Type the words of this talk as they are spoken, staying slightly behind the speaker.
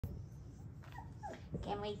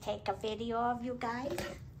Can we take a video of you guys?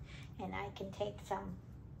 And I can take some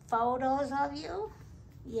photos of you?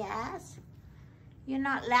 Yes. You're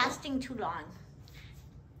not lasting too long.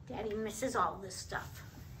 Daddy misses all this stuff.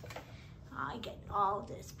 I get all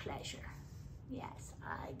this pleasure. Yes,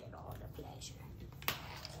 I get all the pleasure.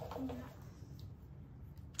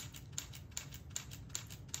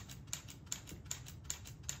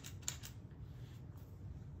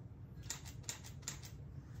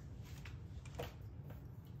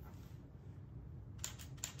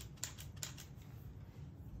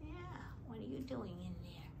 Yeah. What are you doing in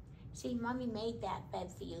there? See, Mommy made that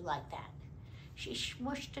bed for you like that. She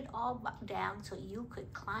smushed it all down so you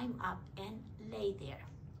could climb up and lay there.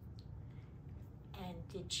 And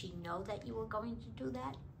did she know that you were going to do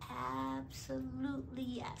that? Absolutely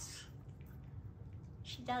yes.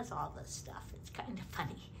 She does all this stuff. It's kind of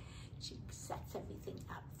funny. She sets everything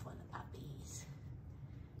up for the puppies.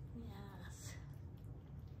 Yes.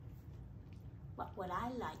 What would I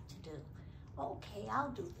like to do? Okay, I'll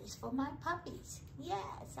do this for my puppies.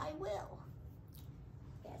 Yes, I will.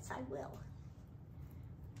 Yes, I will.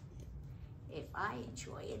 If I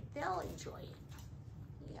enjoy it, they'll enjoy it.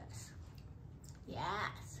 Yes.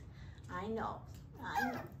 Yes. I know.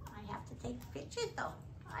 I know. I have to take pictures though.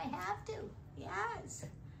 I have to. Yes.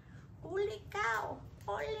 Holy cow.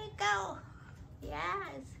 Holy cow.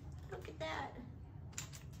 Yes. Look at that.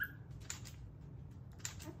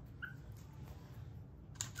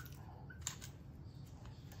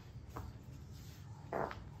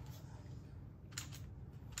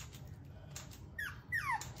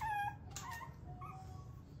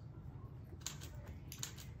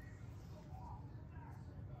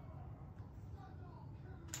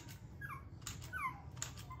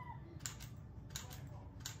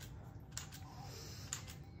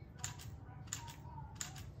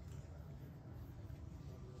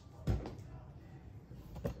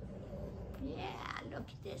 Look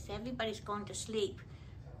at this. Everybody's going to sleep.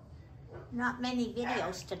 Not many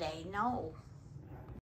videos today, no.